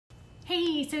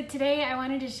Hey, so today I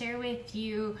wanted to share with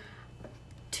you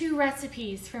 2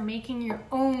 recipes for making your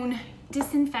own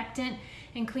disinfectant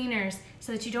and cleaners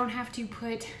so that you don't have to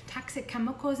put toxic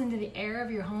chemicals into the air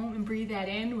of your home and breathe that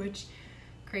in, which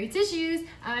creates issues.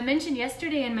 I mentioned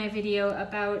yesterday in my video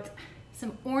about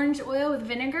some orange oil with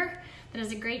vinegar that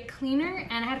is a great cleaner,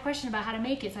 and I had a question about how to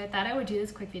make it, so I thought I would do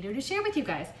this quick video to share with you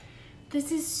guys.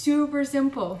 This is super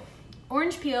simple.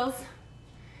 Orange peels,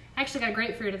 actually got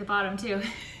grapefruit at the bottom too.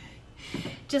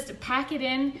 Just pack it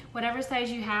in whatever size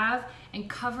you have and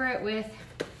cover it with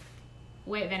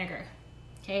white vinegar,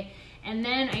 okay? And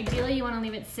then ideally you wanna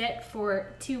leave it sit for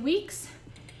 2 weeks,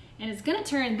 and it's gonna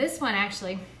turn, this one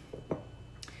actually,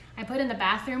 I put in the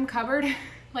bathroom cupboard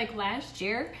like last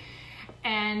year,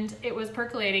 and it was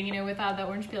percolating, you know, with all the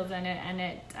orange peels in it, and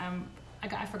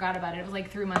I forgot about it. It was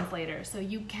like 3 months later. So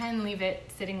you can leave it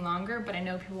sitting longer, but I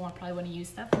know people probably want to use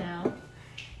stuff now.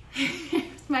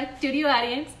 My studio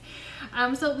audience.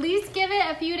 So at least give it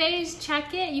a few days,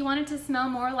 check it. You want it to smell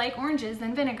more like oranges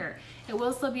than vinegar. It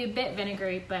will still be a bit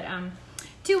vinegary, but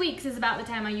 2 weeks is about the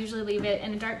time I usually leave it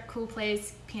in a dark, cool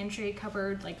place, pantry,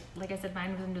 cupboard. Like I said,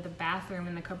 mine was under the bathroom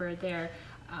in the cupboard there.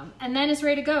 And then it's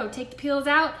ready to go. Take the peels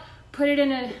out, put it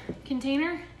in a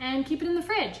container, and keep it in the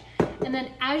fridge. And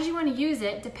then as you want to use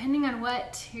it, depending on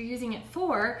what you're using it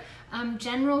for,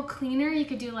 general cleaner, you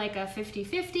could do like a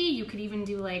 50-50. You could even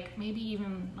do like, maybe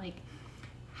even like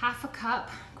half a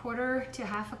cup, quarter to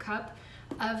half a cup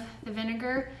of the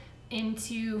vinegar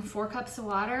into 4 cups of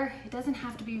water. It doesn't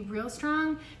have to be real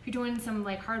strong. If you're doing some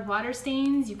like hard water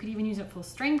stains, you could even use it full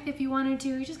strength if you wanted to.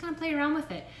 You just kind of play around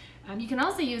with it. You can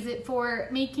also use it for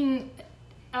making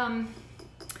salad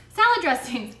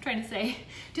dressings, I'm trying to say.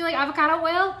 Do like avocado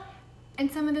oil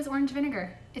and some of this orange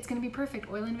vinegar. It's gonna be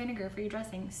perfect, oil and vinegar for your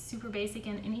dressing. Super basic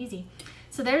and easy.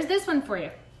 So there's this one for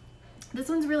you. This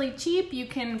one's really cheap. You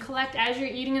can collect as you're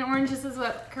eating an orange. This is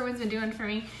what Kerwin's been doing for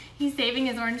me. He's saving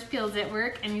his orange peels at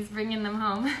work and he's bringing them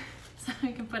home so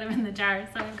we can put them in the jar.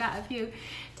 So I've got a few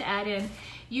to add in.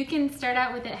 You can start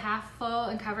out with it half full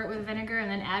and cover it with vinegar and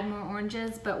then add more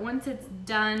oranges, but once it's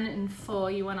done and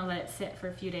full, you wanna let it sit for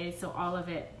a few days so all of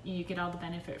it, you get all the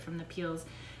benefit from the peels.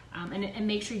 And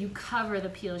make sure you cover the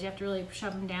peels. You have to really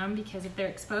shove them down because if they're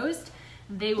exposed,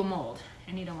 they will mold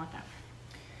and you don't want that.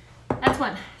 That's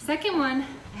one. Second one,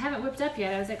 I haven't whipped up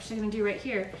yet, I was actually gonna do right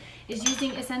here, is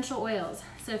using essential oils.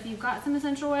 So if you've got some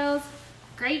essential oils,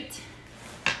 great.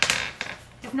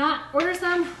 If not, order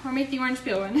some or make the orange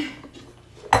peel one.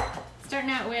 Starting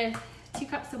out with 2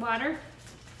 cups of water.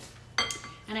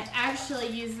 And I actually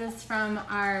use this from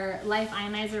our Life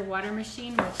Ionizer water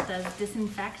machine, which does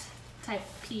disinfect type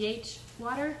pH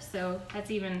water. So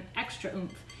that's even extra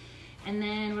oomph. And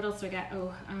then what else do I got?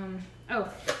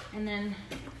 And then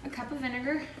a cup of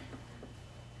vinegar.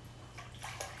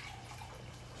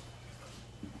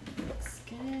 Just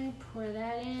gonna pour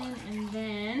that in, and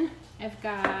then I've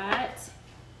got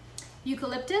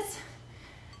eucalyptus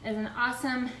as an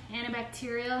awesome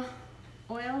antibacterial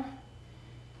oil.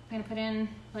 I'm gonna put in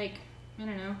like, I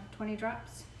don't know, 20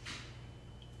 drops.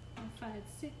 5,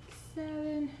 6,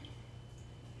 7.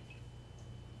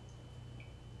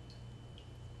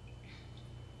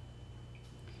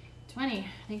 20, I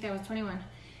think that was 21.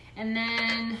 And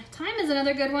then thyme is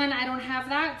another good one. I don't have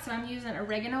that, so I'm using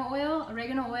oregano oil.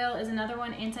 Oregano oil is another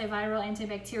one, antiviral,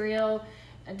 antibacterial,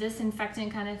 a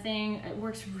disinfectant kind of thing. It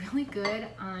works really good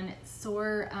on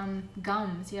sore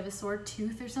gums. You have a sore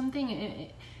tooth or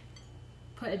something,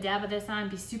 put a dab of this on.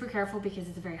 Be super careful because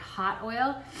it's a very hot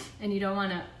oil and you don't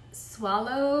want to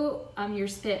swallow your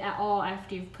spit at all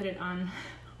after you've put it on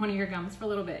one of your gums for a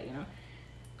little bit, you know.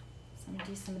 So I'm gonna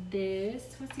do some of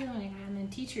this. What's the other one I got? And then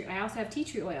tea tree. I also have tea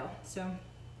tree oil. So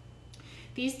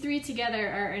these 3 together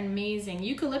are amazing.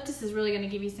 Eucalyptus is really gonna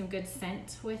give you some good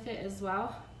scent with it as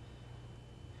well.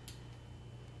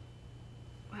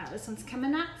 Wow, this one's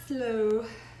coming out slow.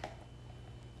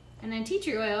 And then tea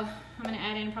tree oil, I'm gonna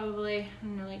add in probably, I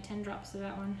don't know, like 10 drops of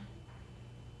that one.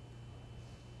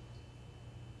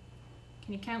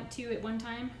 Can you count 2 at one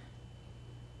time?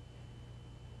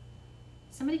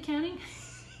 Somebody counting?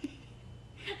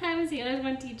 I haven't seen it. There's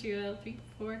 1 tea tree oil. 3,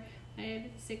 4, 5,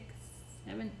 6,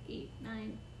 7, 8,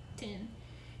 9, 10.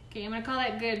 Okay, I'm gonna call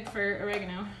that good for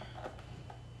oregano.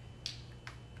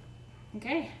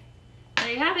 Okay,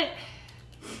 there you have it.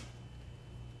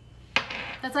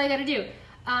 That's all you gotta do.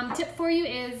 Tip for you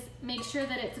is make sure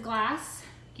that it's glass.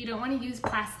 You don't want to use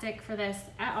plastic for this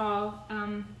at all.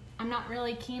 I'm not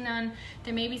really keen on,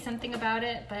 there may be something about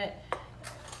it, but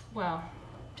well,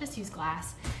 just use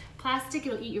glass. Plastic,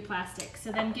 it'll eat your plastic.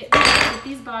 So then get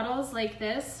these bottles like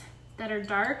this that are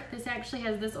dark. This actually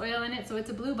has this oil in it, so it's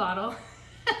a blue bottle.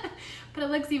 But it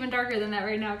looks even darker than that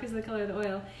right now because of the color of the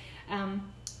oil.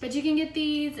 But you can get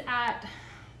these at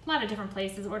a lot of different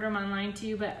places. Order them online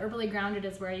too, but Herbally Grounded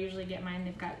is where I usually get mine.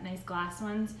 They've got nice glass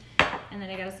ones. And then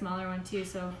I got a smaller one too.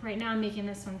 So right now I'm making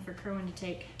this one for Kerwin to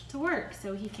take to work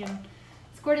so he can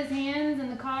squirt his hands in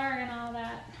the car and all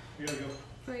that. You gotta go.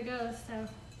 Before he goes, so.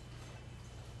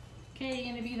 Okay,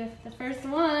 you're gonna be the first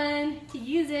one to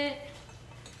use it.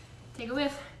 Take a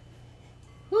whiff.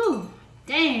 Woo,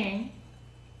 dang.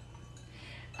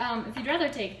 If you'd rather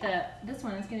take this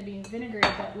one, it's gonna be vinegary,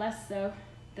 but less so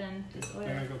than this oil.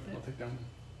 Yeah, go. I'll take that one.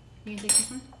 You can take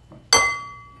this one?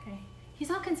 Okay.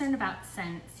 He's all concerned about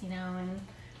scents, you know, and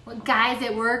what guys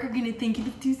at work are gonna think if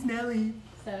it's too smelly.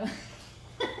 So,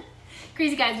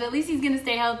 crazy guys, but at least he's gonna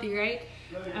stay healthy, right?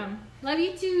 Love you. Love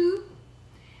you too.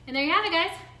 And there you have it,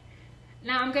 guys.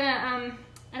 Now I'm gonna,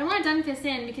 I don't wanna dunk this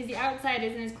in because the outside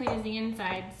isn't as clean as the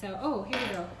inside. So, oh, here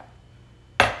we go.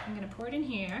 I'm gonna pour it in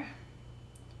here.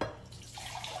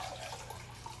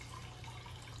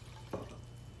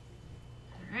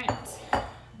 All right,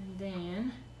 and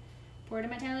then pour it in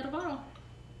my tiny little bottle.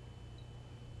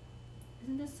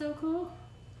 Isn't this so cool?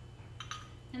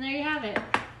 And there you have it.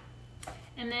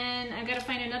 And then I've got to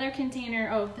find another container.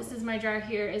 Oh, this is my jar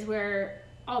here, is where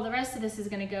all the rest of this is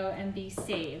going to go and be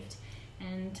saved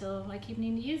until I keep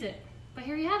needing to use it. But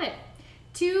here you have it.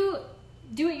 2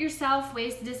 do-it-yourself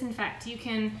ways to disinfect. You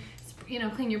can, you know,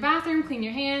 clean your bathroom, clean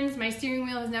your hands. My steering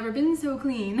wheel has never been so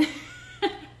clean.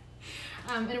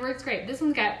 And it works great. This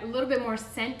one's got a little bit more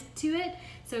scent to it.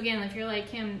 So again, if you're like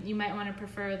him, you might want to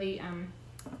prefer the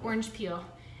orange peel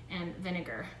and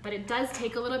vinegar. But it does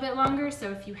take a little bit longer,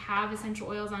 so if you have essential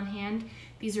oils on hand,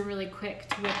 these are really quick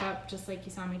to whip up, just like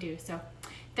you saw me do. So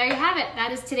there you have it.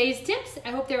 That is today's tips.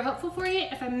 I hope they were helpful for you.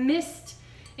 If I missed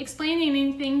explaining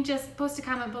anything, just post a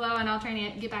comment below and I'll try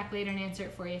to get back later and answer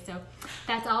it for you. So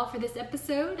that's all for this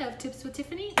episode of Tips with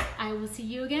Tiffany. I will see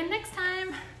you again next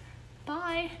time.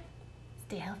 Bye.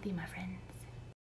 Stay healthy, my friends.